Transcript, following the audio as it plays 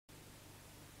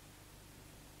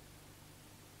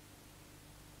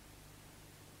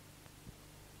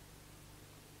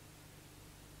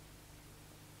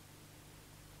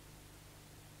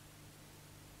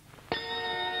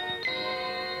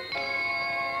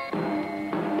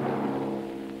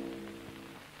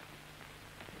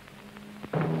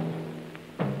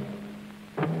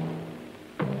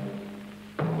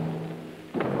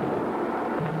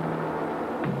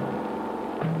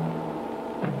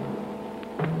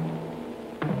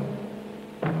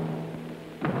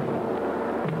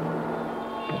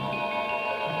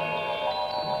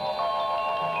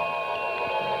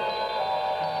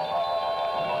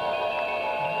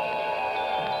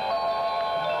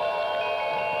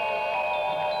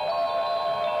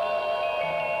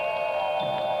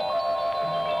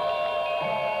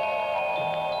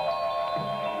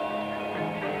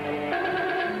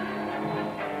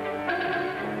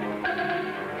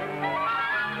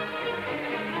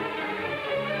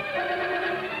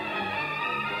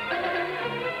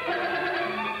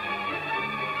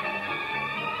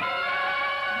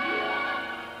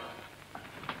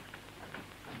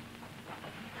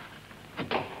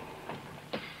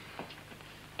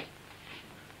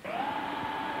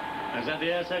Is that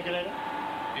the air circulator?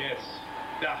 Yes.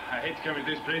 I hate to come into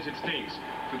this place, it stinks.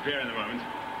 Prepare in a moment.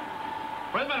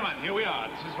 Well, Bannerman, here we are.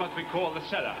 This is what we call the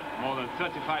cellar. More than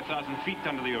 35,000 feet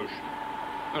under the ocean.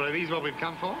 Well, are these what we've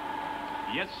come for?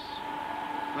 Yes.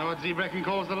 Now, what Zebrecken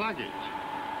calls the luggage.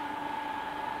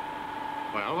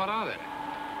 Well, what are they?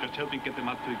 Just help me get them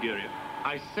out to Igeria.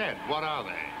 I said, what are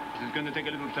they? This is going to take a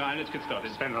little time. Let's get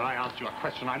started. Spender, I asked you a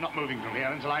question. I'm not moving from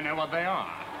here until I know what they are.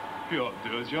 You'll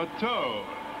do as you're told.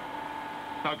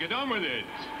 Now get on with it.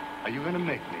 Are you going to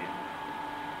make me?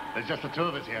 There's just the two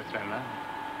of us here, Spender.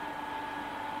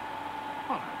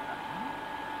 All right.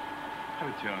 Have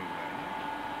it your own way.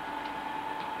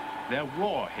 They're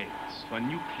warheads for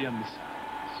nuclear missiles.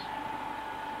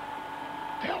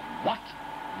 They're what?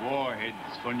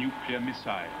 Warheads for nuclear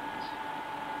missiles.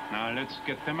 Now let's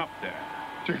get them up there.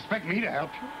 Do you expect me to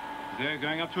help you? They're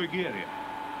going up to Igeria,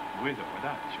 with or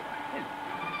without your help.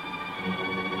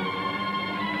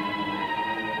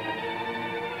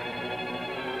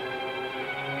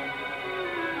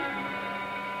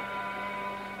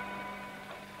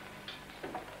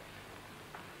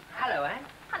 Hello, Anne.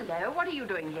 Hello, what are you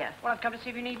doing here? Well, I've come to see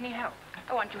if you need any help.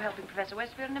 Oh, aren't you helping Professor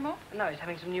Westfield anymore? No, he's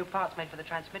having some new parts made for the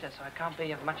transmitter, so I can't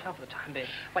be of much help for the time being.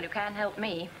 Well, you can help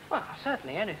me. Well,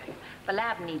 certainly, anything. The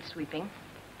lab needs sweeping.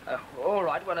 Oh, all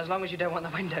right. Well, as long as you don't want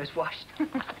the windows washed.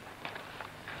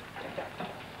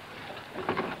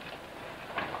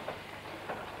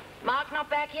 Mark not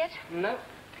back yet? No.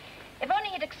 If only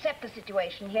he'd accept the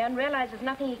situation here and realize there's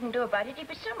nothing he can do about it, he'd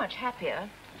be so much happier.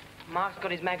 Mark's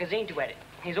got his magazine to edit.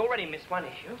 He's already missed one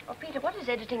issue. Oh, Peter, what is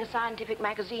editing a scientific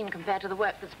magazine compared to the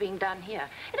work that's being done here?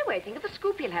 In a way, think of the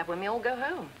scoop he'll have when we all go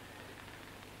home.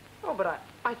 Oh, but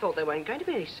I thought there weren't going to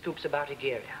be any scoops about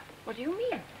Igeria. What do you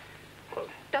mean? Well,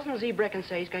 doesn't Zebrecken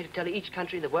say he's going to tell each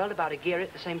country in the world about Igeria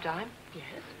at the same time?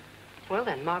 Yes. Well,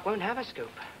 then, Mark won't have a scoop.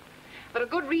 There are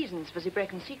good reasons for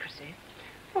Zebrecken's secrecy.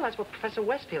 Well, that's what Professor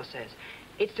Westfield says.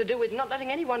 It's to do with not letting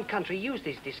any one country use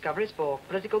these discoveries for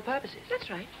political purposes. That's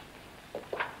right.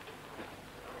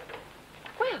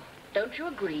 Well, don't you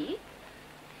agree?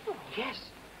 Oh, yes.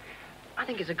 I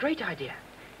think it's a great idea.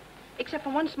 Except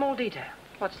for one small detail.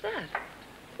 What's that?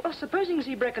 Well, supposing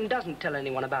Zebrecken doesn't tell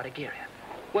anyone about Igeria,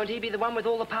 won't he be the one with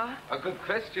all the power? A good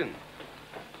question.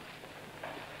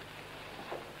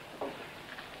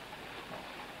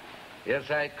 Yes,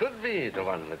 I could be the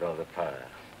one with all the power.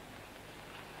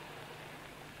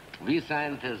 We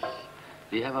scientists,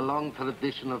 we have a long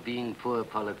tradition of being poor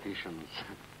politicians.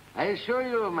 I assure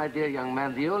you, my dear young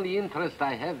man, the only interest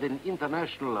I have in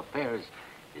international affairs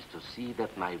is to see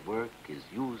that my work is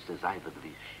used as I would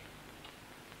wish,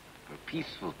 for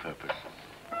peaceful purposes.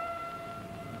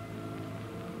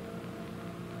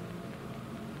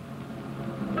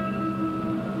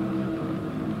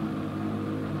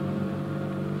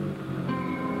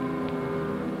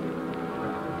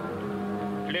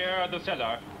 Clear the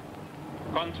cellar.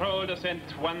 Control descent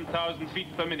 1,000 feet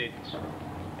per minute.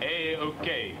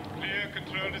 A-OK. Clear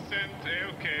control descent,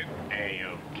 A-OK.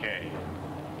 A-OK.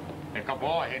 They've got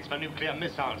warheads for nuclear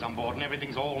missiles on board and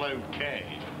everything's all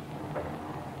okay.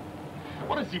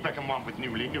 What does Zebrecken want with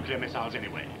nuclear missiles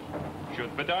anyway?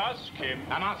 Should but ask him.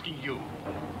 I'm asking you.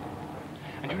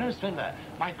 And you know, Spender,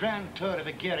 my grand tour of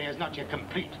Igeria is not yet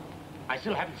complete. I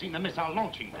still haven't seen the missile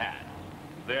launching pad.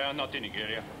 They are not in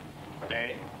Igeria.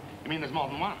 They? You mean there's more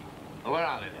than one? Well, where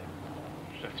are they then?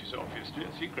 That is obviously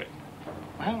a secret.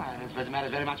 Well, I don't suppose it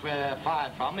matters very much where they're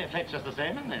fired from. The effect's just the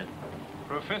same, isn't it?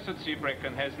 Professor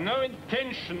Zebrecken has no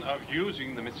intention of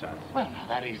using the missiles. Well, now,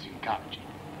 that is encouraging.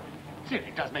 Still,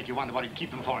 it does make you wonder what he'd keep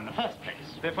them for in the first place.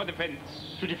 They're for defense.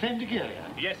 To defend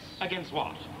Igeria? Yes. Against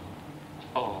what?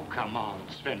 Oh, come on,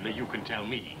 Spender, you can tell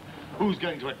me. Who's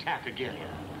going to attack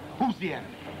Igeria? Who's the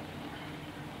enemy?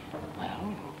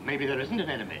 Well, maybe there isn't an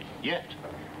enemy, yet.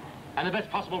 And the best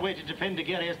possible way to defend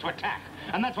Igeria is to attack.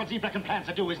 And that's what Zebrecken plans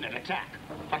to do, isn't it? Attack.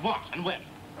 But what and when?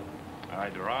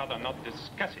 I'd rather not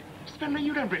discuss it. Spender,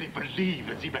 you don't really believe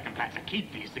that Zebrecken plans to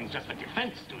keep these things just for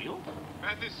defense, do you?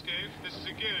 At this scale, this is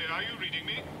Igeria. Are you reading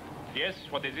me? Yes,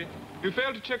 what is it? You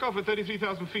failed to check off at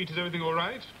 33,000 feet. Is everything all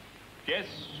right? Yes.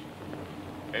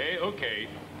 A-OK.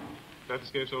 That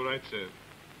escape's all right, sir.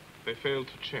 They failed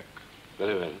to check.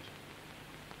 Very well.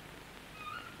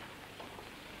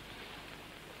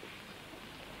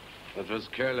 It was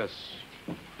careless.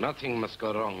 Nothing must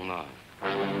go wrong now.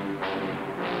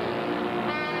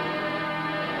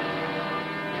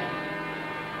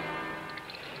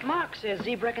 Mark says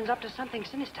Zebrecken's up to something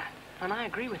sinister, and I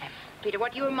agree with him. Peter,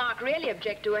 what you and Mark really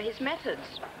object to are his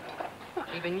methods. Well,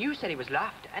 even you said he was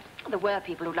laughed at. There were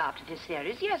people who laughed at his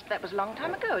theories, yes, but that was a long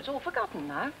time ago. It's all forgotten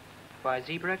now. By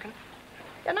Zebrecken?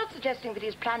 You're not suggesting that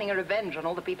he's planning a revenge on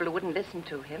all the people who wouldn't listen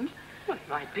to him? Well, it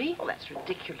might be. Well, that's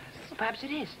ridiculous. Well, perhaps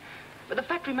it is. But the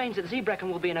fact remains that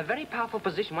Zebracken will be in a very powerful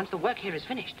position once the work here is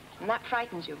finished. And that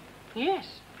frightens you? Yes.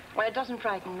 Well, it doesn't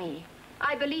frighten me.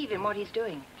 I believe in what he's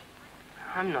doing.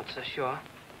 I'm not so sure.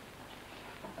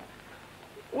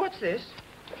 What's this?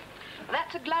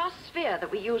 That's a glass sphere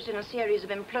that we used in a series of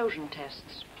implosion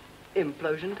tests.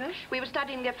 Implosion test? We were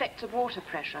studying the effects of water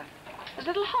pressure. There's a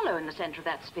little hollow in the center of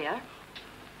that sphere.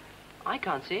 I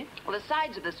can't see it. Well, the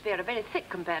sides of the sphere are very thick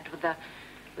compared with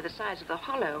the size of the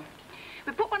hollow.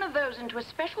 We put one of those into a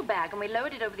special bag and we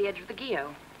lowered it over the edge of the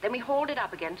guyot. Then we hauled it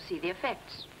up again to see the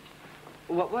effects.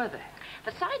 What were they?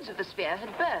 The sides of the sphere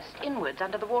had burst inwards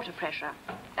under the water pressure.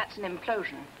 That's an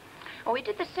implosion. Well, we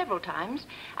did this several times,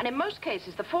 and in most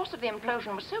cases, the force of the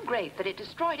implosion was so great that it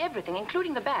destroyed everything,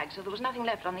 including the bag, so there was nothing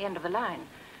left on the end of the line.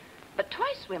 But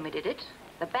twice when we did it,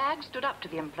 the bag stood up to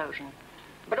the implosion.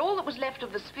 But all that was left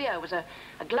of the sphere was a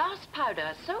glass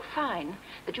powder so fine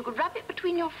that you could rub it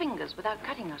between your fingers without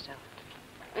cutting yourself.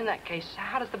 In that case,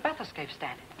 how does the bathyscaphe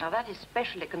stand it? Now, that is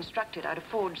specially constructed out of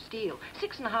forged steel,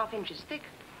 6.5 inches thick.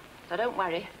 So don't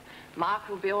worry. Mark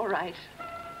will be all right.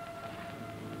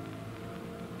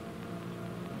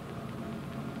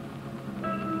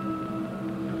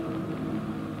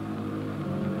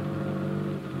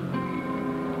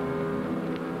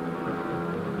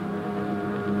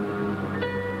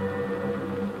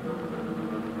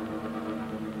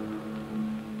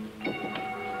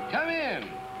 Come in.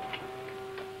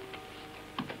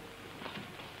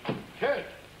 Good.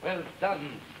 Well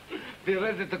done. Be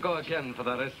ready to go again for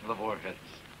the rest of the warheads.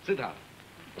 Sit down.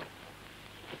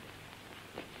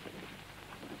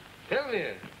 Tell me,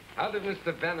 how did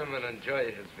Mr. Bannerman enjoy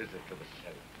his visit to the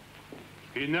cell?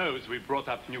 He knows we brought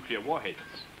up nuclear warheads.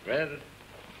 Well,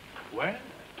 Well?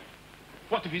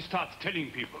 What if he starts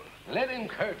telling people? let him,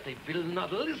 Kurt. They will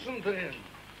not listen to him.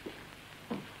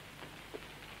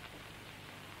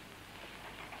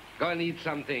 Go and eat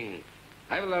something.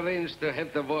 I will arrange to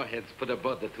have the warheads put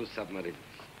aboard the 2 submarines.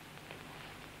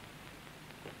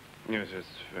 Yes, yes,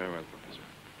 very well, Professor.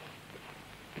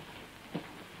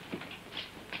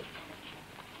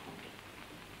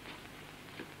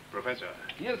 Professor,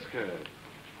 Yes, Kurt.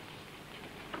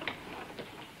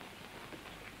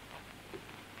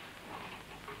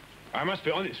 I must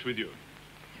be honest with you.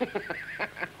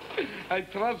 I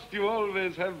trust you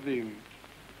always have been.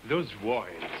 Those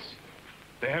warheads,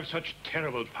 they have such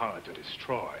terrible power to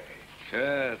destroy.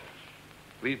 Kurt,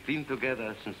 we've been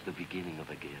together since the beginning of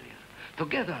Agaria.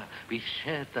 Together, we've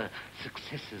shared the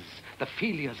successes, the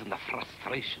failures, and the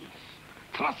frustrations.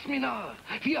 Trust me now,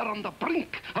 we are on the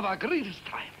brink of our greatest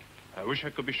time. I wish I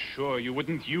could be sure you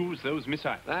wouldn't use those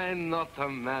missiles. I'm not a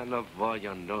man of war,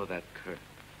 you know that, Kurt.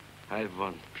 I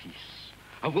want peace.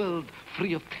 A world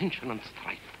free of tension and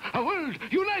strife. A world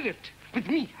united with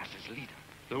me as its leader.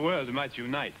 The world might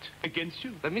unite against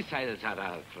you. The missiles are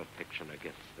our protection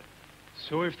against them.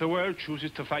 So if the world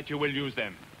chooses to fight, you will use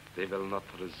them. They will not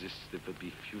resist. It will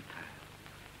be futile.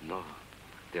 No,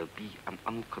 there'll be an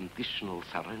unconditional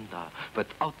surrender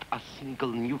without a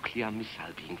single nuclear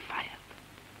missile being fired.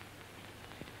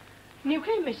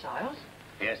 Nuclear missiles?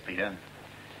 Yes, Peter.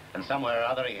 And somewhere or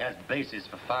other he has bases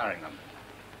for firing them.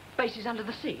 Bases under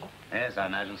the sea? Yes, I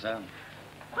imagine so.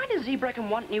 Why does Zebracken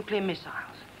want nuclear missiles?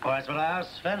 Well, that's what I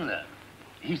asked Svenler.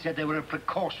 He said they were a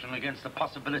precaution against the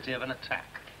possibility of an attack.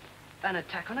 An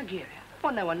attack on Agiria?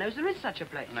 Well, no one knows there is such a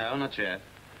place. No, not yet.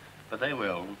 But they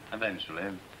will,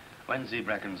 eventually, when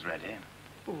Zebracken's ready.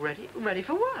 Ready? Ready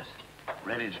for what?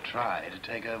 Ready to try to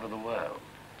take over the world.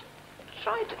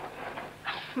 Try to...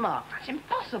 Oh, Mark, that's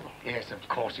impossible. Yes, of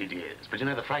course it is. But you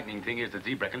know, the frightening thing is that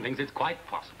Zebracken thinks it's quite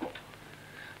possible.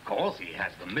 Of course, he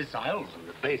has the missiles and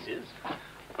the bases.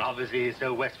 Obviously, he's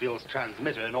so Westfield's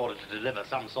transmitter in order to deliver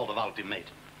some sort of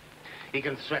ultimatum. He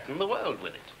can threaten the world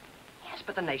with it. Yes,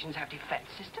 but the nations have defense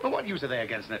systems. Well, what use are they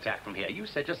against an attack from here? You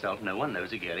said yourself no one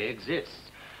knows Agiria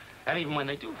exists. And even when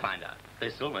they do find out, they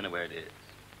still won't know where it is.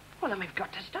 Well, then we've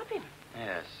got to stop him.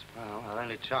 Yes, well, our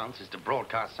only chance is to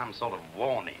broadcast some sort of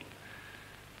warning.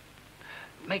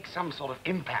 Make some sort of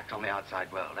impact on the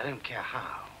outside world. I don't care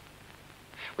how.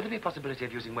 Would there be a possibility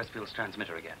of using Westfield's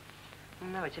transmitter again?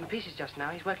 No, it's in pieces just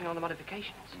now. He's working on the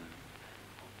modifications.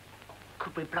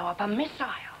 Could we blow up a missile?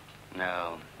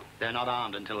 No, they're not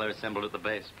armed until they're assembled at the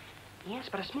base. Yes,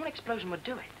 but a small explosion would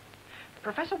do it.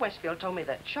 Professor Westfield told me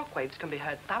that shockwaves can be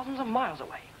heard thousands of miles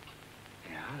away.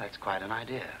 Yeah, that's quite an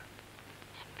idea.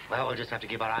 Well, we'll just have to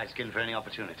keep our eyes skinned for any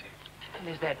opportunity. And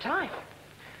is there time?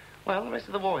 Well, the rest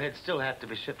of the warheads still have to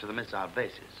be shipped to the missile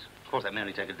bases. Of course, that may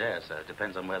only take a day or so. It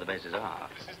depends on where the bases are.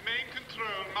 This is main control.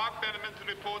 Mark Bannerman to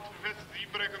report to Professor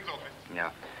Zebracken's office.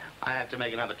 Yeah. I have to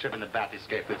make another trip in the bath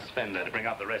escape with Spender to bring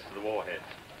up the rest of the warheads.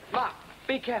 Mark,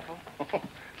 be careful.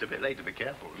 It's a bit late to be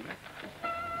careful, isn't it?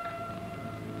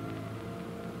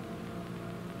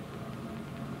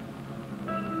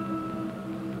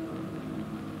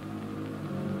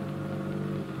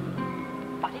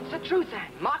 But it's the truth,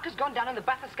 Anne. Mark has gone down in the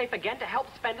bath escape again to help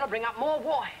Spender bring up more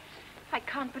warheads. I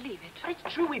can't believe it. But it's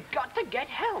true, we've got to get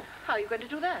help. How are you going to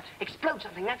do that? Explode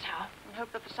something, that's how. And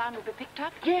hope that the sound will be picked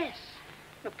up? Yes.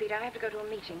 Look, Peter, I have to go to a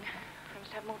meeting. I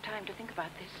must have more time to think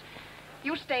about this.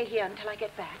 You stay here until I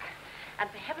get back. And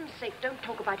for heaven's sake, don't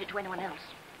talk about it to anyone else.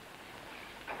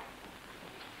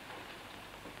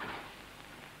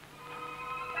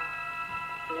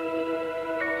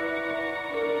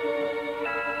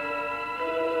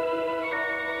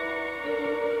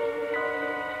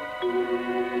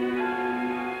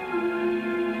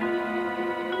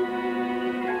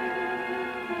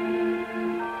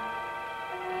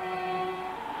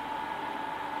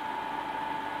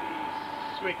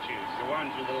 Switches, the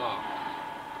ones with the locks.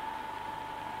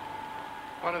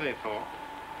 What are they for?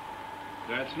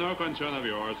 That's no concern of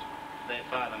yours. They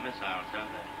fire the missiles, don't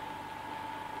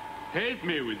they? Help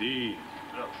me with these.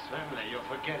 Look, Swindler, you're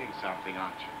forgetting something,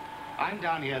 aren't you? I'm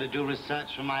down here to do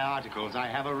research for my articles. I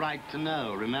have a right to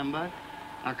know, remember?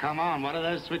 Now, come on, what are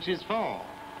those switches for?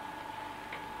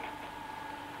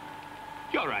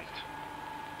 You're right.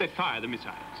 They fire the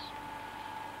missiles.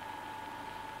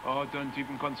 Oh, don't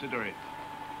even consider it.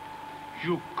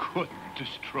 You couldn't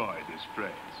destroy this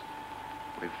place.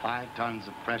 With 5 tons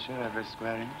of pressure every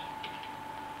square inch?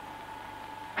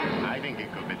 I think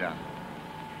it could be done.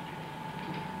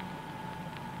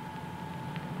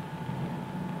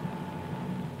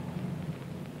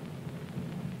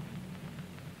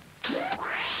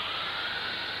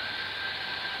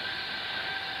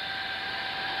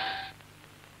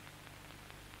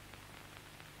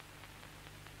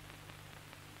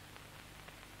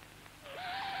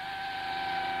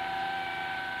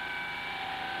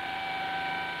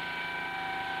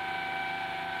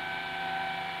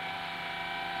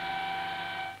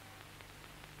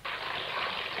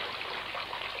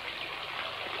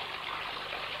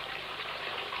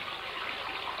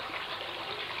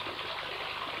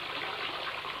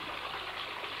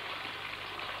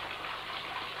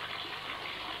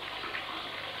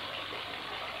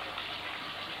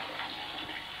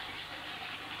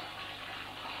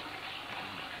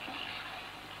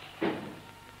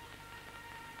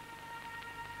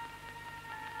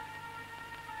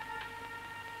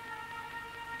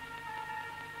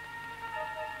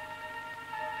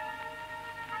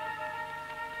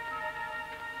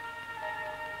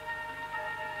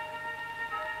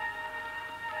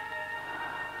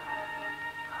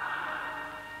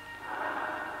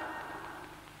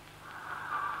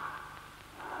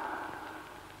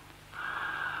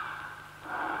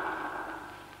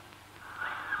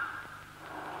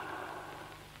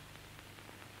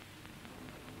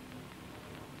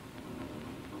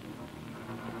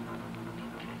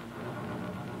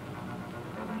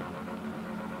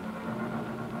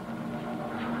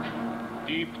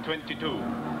 Deep 22.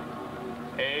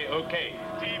 A-OK.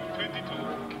 Deep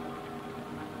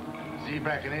 22.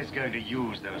 Z-Bracken is going to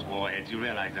use those warheads. You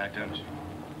realize that, don't you?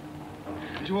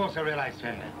 And you also realize,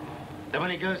 Fender, that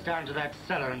when he goes down to that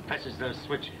cellar and presses those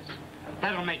switches,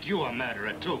 that'll make you a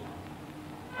murderer, too.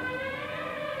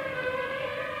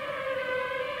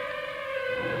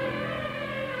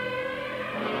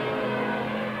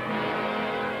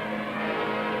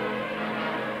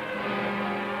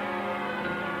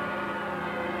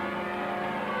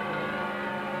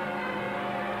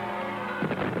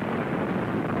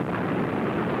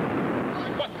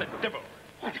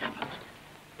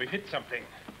 Hit something.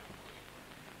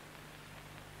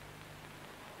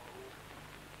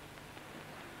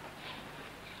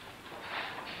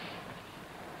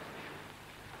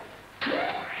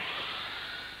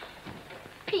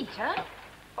 Peter?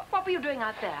 What were you doing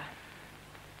out there?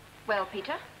 Well,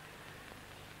 Peter?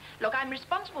 Look, I'm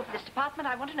responsible for this department.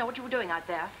 I want to know what you were doing out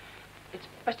there. It's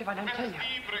best if I don't tell you.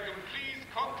 Please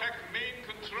contact main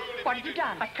control. What have you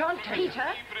done? I can't tell you.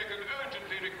 Peter?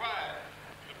 Urgently required.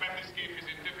 The bath escape is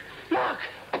in difficulty. Mark!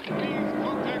 Please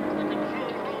contact the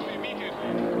control room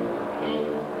immediately.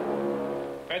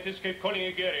 Bath escape calling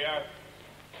Igeria.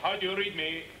 How do you read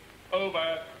me?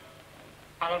 Over.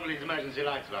 How long will these emergency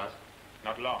lights last?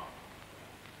 Not long.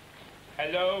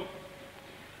 Hello?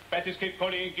 Bath escape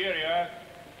calling Igeria.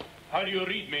 How do you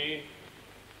read me?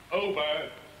 Over.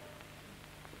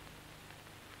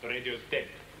 The radio's dead.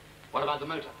 What about the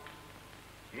motor?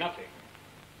 Nothing.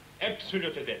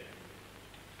 Absolutely dead.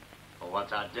 Well,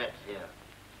 what's our debt here?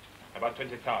 About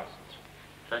 20,000.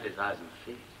 20,000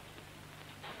 feet.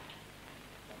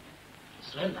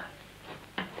 Slender.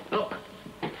 Look.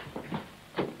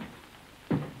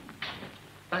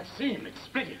 That seam, it's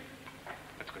splitting.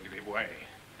 That's going to give way.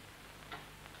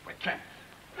 We're trapped.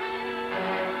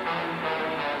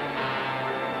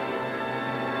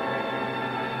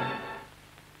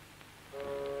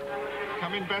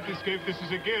 Come in, Bathyscaphe. This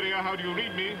is Egeria. How do you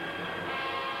read me?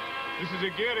 This is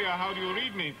Egeria. How do you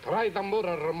read me? Try the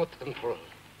motor remote control.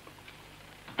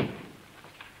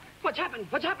 What's happened?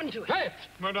 What's happened to it? Quiet!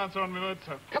 Won't answer on my word,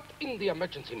 sir. Cut in the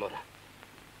emergency motor.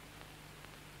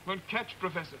 Won't catch,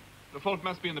 Professor. The fault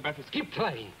must be in the Bathyscaphe. Keep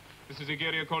trying. This is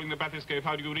Egeria calling the Bathyscaphe.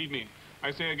 How do you read me?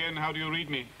 I say again, how do you read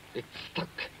me? It's stuck.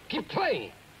 Keep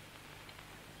trying.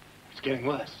 It's getting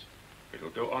worse.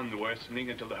 It'll go on worsening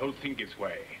until the whole thing gives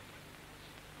way.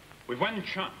 We've one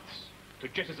chance to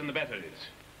jettison the batteries.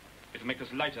 It'll make us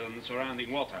lighter than the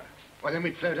surrounding water. Well, then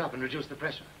we float up and reduce the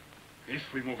pressure. If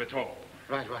we move at all.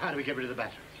 Right, well, how do we get rid of the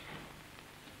batteries?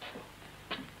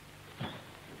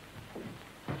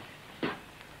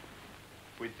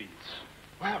 With these.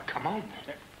 Well, come on.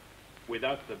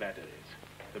 Without the batteries,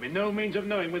 there'll be no means of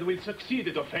knowing whether we've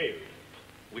succeeded or failed.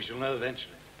 We shall know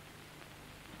eventually.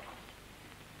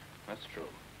 That's true.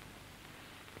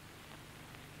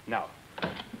 Now.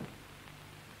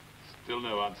 Still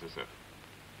no answer, sir.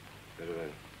 Very well.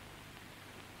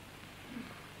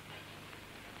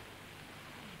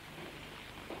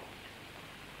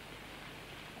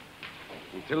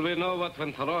 Until we know what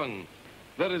went wrong,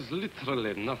 there is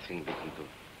literally nothing we can do.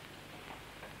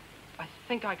 I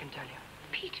think I can tell you.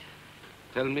 Peter.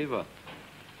 Tell me what?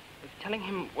 If telling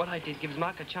him what I did gives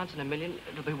Mark a chance in a million,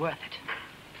 it'll be worth it.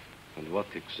 And what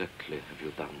exactly have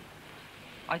you done?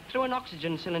 I threw an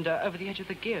oxygen cylinder over the edge of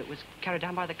the gear. It was carried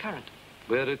down by the current.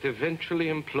 Where it eventually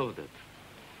imploded.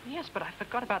 Yes, but I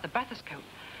forgot about the bathyscope.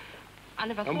 I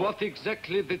never thought... And what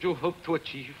exactly did you hope to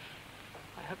achieve?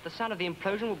 I hope the sound of the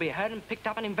implosion will be heard and picked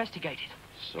up and investigated.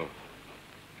 So,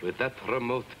 with that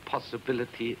remote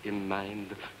possibility in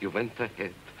mind, you went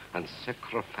ahead and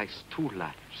sacrificed 2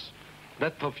 lives.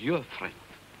 That of your friend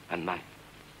and mine.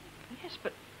 Yes,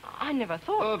 but I never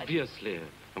thought... Obviously.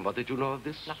 And what did you know of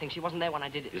this? Nothing. She wasn't there when I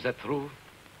did it. Is that true?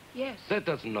 Yes. That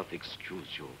does not excuse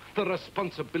you. The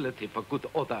responsibility for good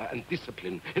order and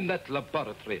discipline in that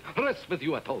laboratory rests with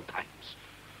you at all times.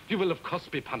 You will, of course,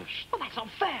 be punished. Well, that's not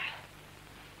fair.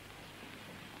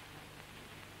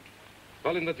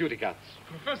 Call in the duty guards.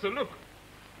 Professor, look.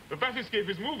 The Bathyscaphe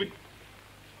is moving.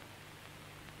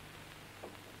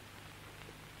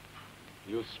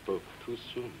 You spoke too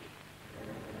soon.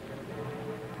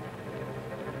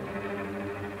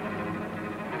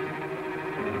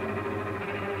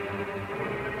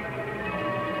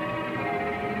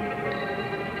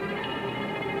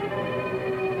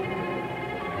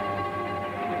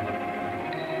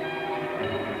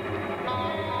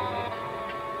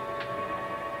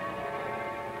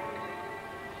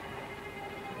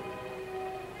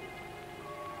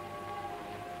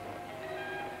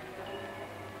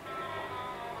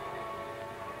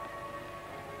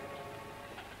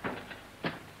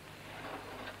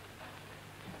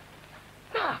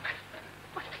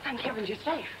 Thank heavens you're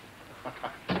safe.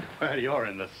 Well, you're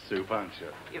in the soup, aren't you?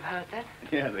 You've heard that?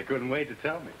 Yeah, they couldn't wait to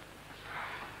tell me.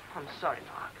 I'm sorry,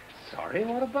 Mark. Sorry?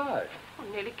 What about?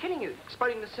 I'm nearly killing you.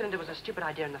 Exploding the cylinder was a stupid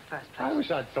idea in the first place. I wish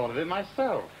I'd thought of it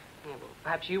myself. Yeah, well,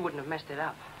 perhaps you wouldn't have messed it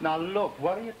up. Now, look,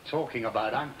 what are you talking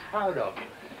about? I'm proud of you.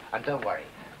 And don't worry,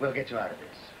 we'll get you out of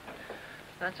this.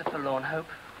 That's a forlorn hope.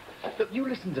 Look, you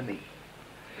listen to me.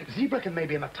 Zebra can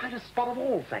maybe in the tightest spot of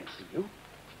all, thanks to you.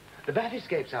 The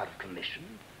Bathyscape's out of commission.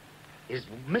 His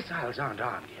missiles aren't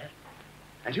armed yet.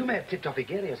 And you may have tipped off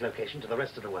Egeria's location to the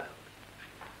rest of the world.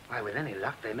 Why, with any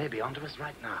luck, they may be onto us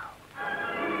right now.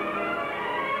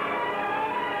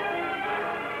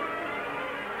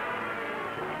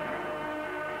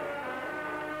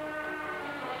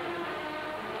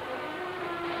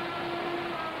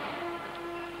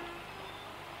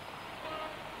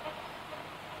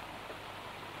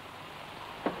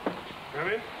 Come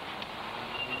in.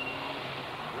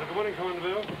 Good morning, Commander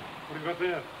Bill. What have you got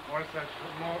there?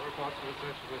 More reports for the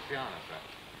search for Luciana,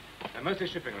 sir. They're mostly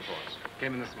shipping reports.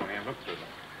 Came in this morning. I've looked through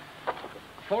them.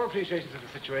 4 appreciations of the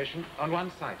situation on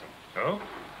 1 sighting. Oh?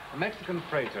 A Mexican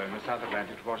freighter in the South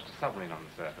Atlantic watched a submarine on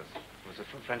the surface. There was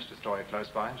a French destroyer close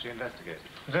by, and she investigated.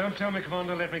 Don't tell me,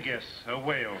 Commander. Let me guess. A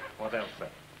whale. What else, sir?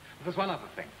 There's one other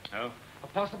thing. Oh? A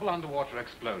possible underwater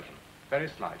explosion. Very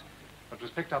slight. But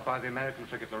was picked up by the American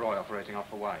frigate Leroy operating off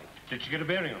Hawaii. Did you get a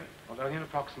bearing on it? Although only an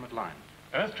approximate line.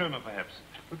 Earth tremor, perhaps?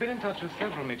 We've been in touch with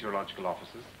several meteorological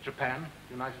offices. Japan,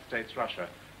 United States, Russia.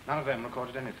 None of them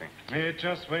recorded anything. It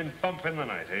just went bump in the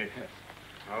night, eh? Yes.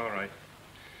 All right.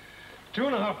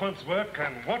 2.5 months' work,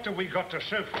 and what have we got to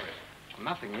show for it?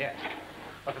 Nothing yet.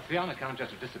 But the Siana can't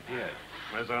just have disappeared.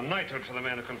 There's a knighthood for the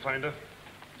man who can find her.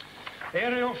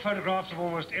 Aerial photographs of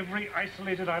almost every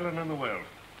isolated island in the world.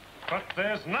 But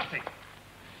there's nothing.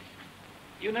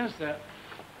 You know, sir,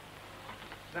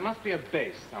 there must be a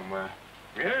base somewhere.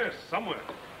 Yes, somewhere.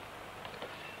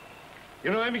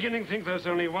 You know, I'm beginning to think there's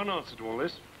only one answer to all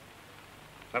this.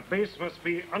 The base must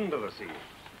be under the sea.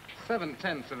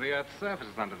 7/10 of the Earth's surface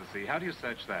is under the sea. How do you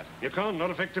search that? You can't,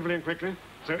 not effectively and quickly.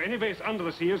 So any base under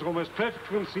the sea is almost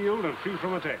perfectly concealed and free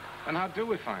from attack. And how do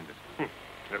we find it?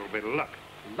 It'll be luck.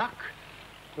 Luck?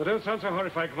 Well, don't sound so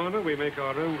horrified, Commander. We make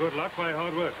our own good luck by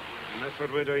hard work. And that's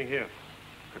what we're doing here.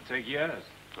 Could take years.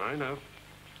 I know.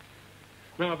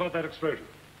 Now, about that explosion.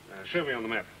 Show me on the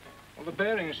map. Well, the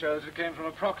bearing shows it came from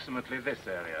approximately this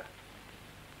area.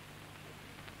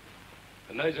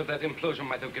 The noise of that implosion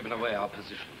might have given away our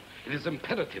position. It is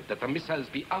imperative that the missiles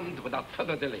be armed without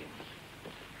further delay.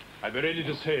 I'll be ready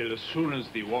to sail as soon as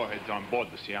the warheads are on board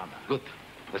the Siana. Good.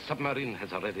 The submarine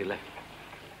has already left.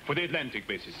 For the Atlantic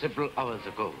bases. Several hours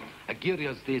ago.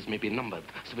 Agiria's days may be numbered,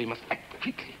 so we must act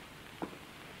quickly.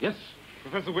 Yes?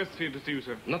 Professor Westfield to see you,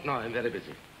 sir. Not now. I'm very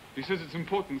busy. He says it's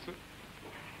important, sir.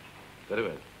 Very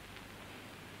well.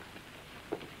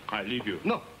 I leave you.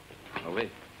 No.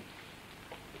 Away.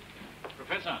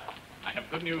 Professor, I have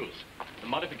good news. The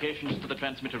modifications to the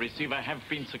transmitter receiver have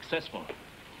been successful.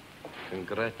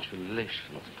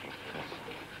 Congratulations, Professor.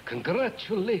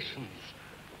 Congratulations.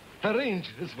 The range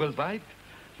is worldwide.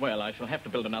 Well, I shall have to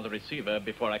build another receiver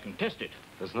before I can test it.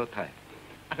 There's no time.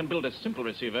 I can build a simple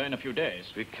receiver in a few days.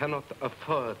 We cannot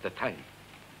afford the time.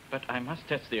 But I must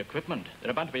test the equipment. There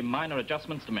are bound to be minor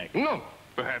adjustments to make. No!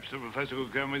 Perhaps the professor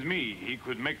could come with me. He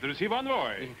could make the receiver on the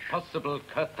voyage. Impossible,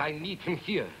 Kurt. I need him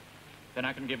here. Then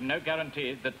I can give no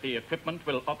guarantee that the equipment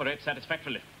will operate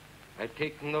satisfactorily. I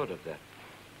take note of that.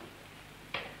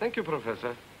 Thank you,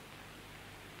 Professor.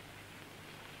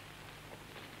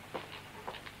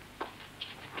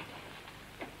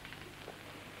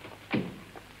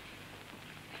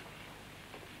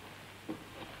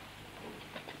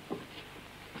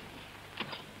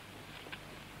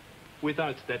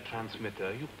 Without that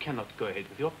transmitter, you cannot go ahead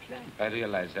with your plan. I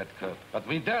realize that, Kurt. But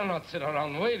we dare not sit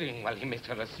around waiting while he makes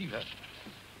a receiver.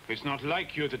 It's not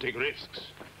like you to take risks.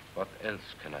 What else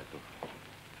can I do?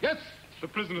 Yes! The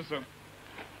prisoner, sir.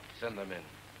 Send them in.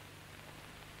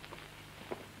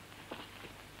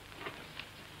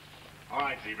 All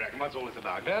right, Zebrack, what's all this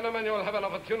about? Bannerman, you'll have an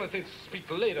opportunity to speak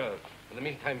later. In the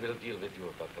meantime, we'll deal with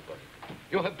you, Dr. Boyd.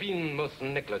 You have been most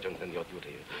negligent in your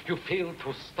duty. You failed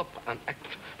to stop an act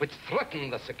which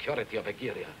threatened the security of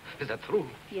Agiria. Is that true?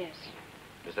 Yes.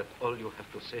 Is that all you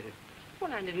have to say?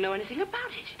 Well, I didn't know anything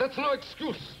about it. That's no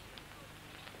excuse.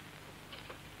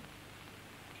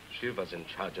 She was in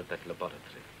charge of that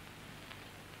laboratory.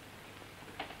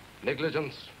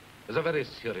 Negligence is a very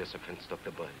serious offense,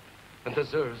 Dr. Boyd, and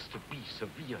deserves to be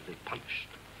severely punished.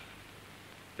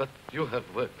 But you have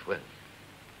worked well,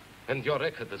 and your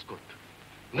record is good.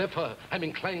 Therefore, I'm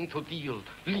inclined to deal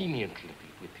leniently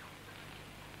with you.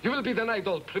 You will be denied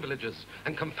all privileges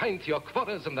and confined to your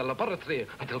quarters in the laboratory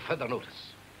until further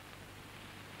notice.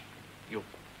 You.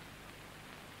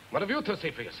 What have you to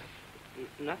say for yourself?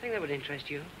 Nothing that would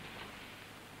interest you.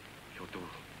 You do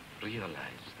realize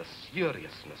the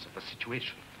seriousness of the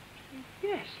situation?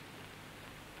 Yes.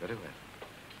 Very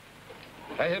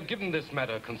well. I have given this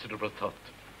matter considerable thought.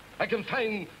 I can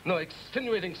find no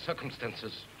extenuating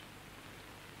circumstances.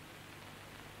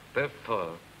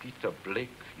 Therefore, Peter Blake,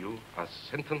 you are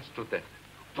sentenced to death.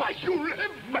 Why, you live...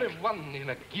 Everyone in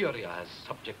Agiria is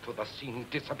subject to the same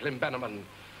discipline, Bannerman.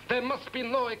 There must be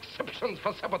no exceptions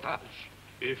for sabotage.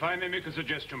 If I may make a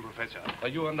suggestion, Professor. Are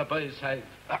you on the boy's side?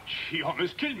 He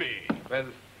almost killed me. Well,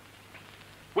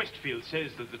 Westfield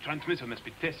says that the transmitter must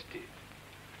be tested.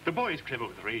 The boy is clever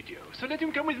with the radio, so let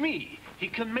him come with me. He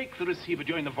can make the receiver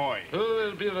during the voyage. who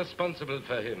will be responsible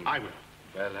for him? I will.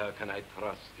 Well, how can I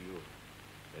trust you?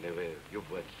 Anyway, you've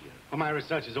worked here. Well, my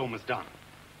research is almost done.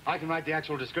 I can write the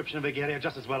actual description of Agiria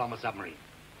just as well on the submarine.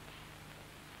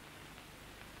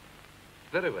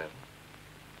 Very well.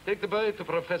 Take the boy to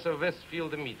Professor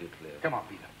Westfield immediately. Come on,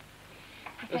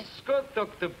 Peter. Escort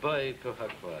Dr. Boyd to her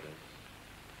quarters.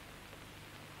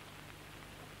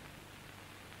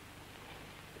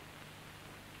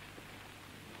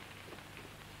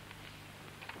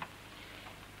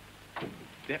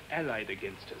 They're allied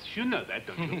against us. You know that,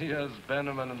 don't you? Yes,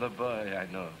 Bannerman and the boy, I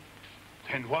know.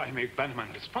 Then why make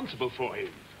Bannerman responsible for him?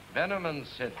 Bannerman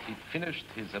said he finished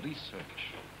his research.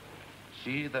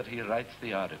 See that he writes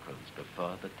the articles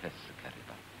before the tests are carried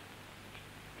out.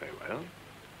 Very well.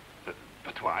 But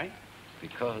But why?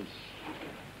 Because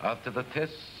after the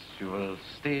tests, you will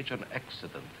stage an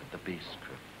accident at the base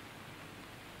crew.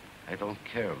 I don't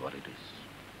care what it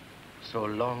is, so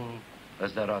long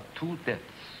as there are 2 deaths.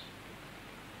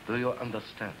 Do you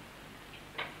understand?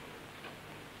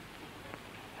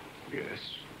 Yes.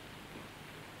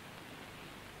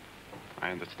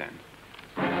 I understand.